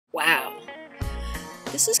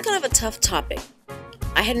This is kind of a tough topic.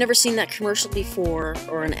 I had never seen that commercial before,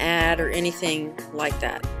 or an ad, or anything like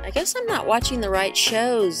that. I guess I'm not watching the right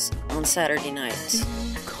shows on Saturday nights.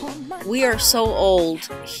 We are so old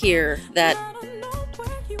here that,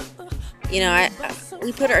 you know,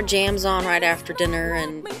 we put our jams on right after dinner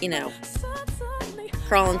and, you know,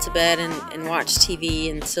 crawl into bed and watch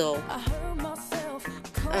TV until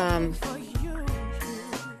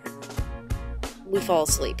we fall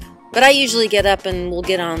asleep. But I usually get up and we'll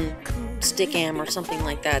get on Stickam or something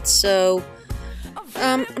like that. So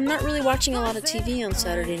I'm not really watching a lot of TV on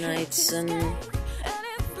Saturday nights, and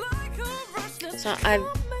so I've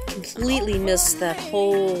completely missed that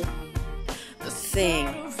whole thing.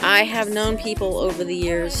 I have known people over the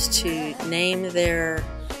years to name their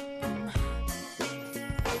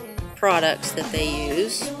products that they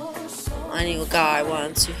use. I knew a guy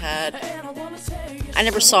once who had, I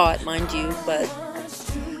never saw it, mind you, but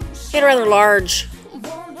he had a rather large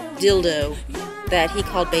dildo that he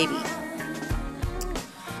called Baby.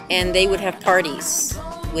 And they would have parties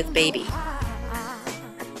with Baby.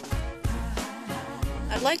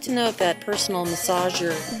 I'd like to know if that personal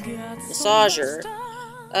massager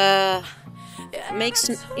makes,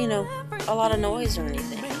 you know, a lot of noise or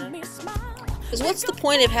anything. Because what's the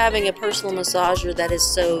point of having a personal massager that is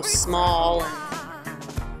so small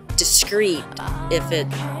and discreet if it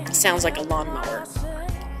sounds like a lawnmower?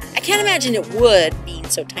 I can't imagine it would, being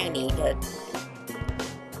so tiny, but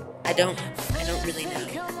I don't really know.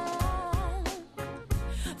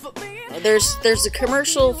 There's a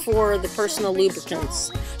commercial for the personal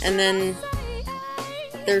lubricants, and then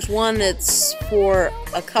there's one that's for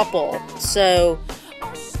a couple. So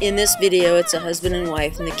in this video, it's a husband and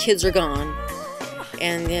wife, and the kids are gone,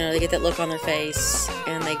 and you know they get that look on their face,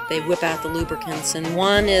 and they whip out the lubricants, and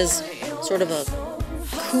one is sort of a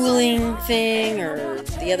cooling thing, or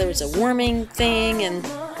the other is a warming thing, and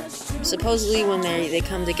supposedly when they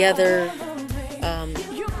come together,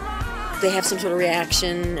 they have some sort of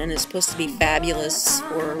reaction, and it's supposed to be fabulous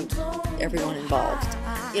for everyone involved.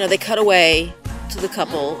 You know, they cut away to the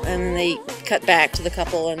couple, and then they cut back to the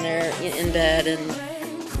couple, and they're in bed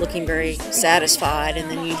and looking very satisfied,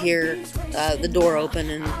 and then you hear the door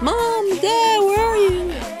open, and "Mom, Dad, where are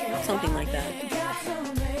you?" Something like that.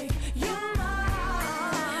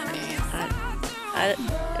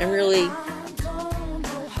 I'm really,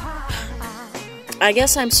 I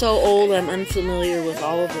guess I'm so old I'm unfamiliar with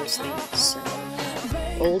all of those things. So,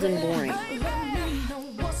 old and boring.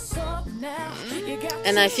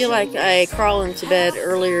 And I feel like I crawl into bed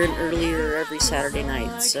earlier and earlier every Saturday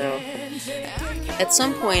night. So at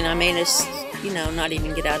some point I may just, you know, not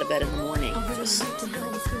even get out of bed in the morning. Just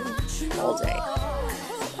all day.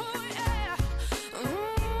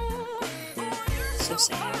 So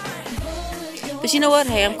sad. But you know what?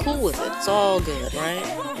 Hey, I'm cool with it. It's all good, right?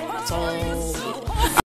 It's all good.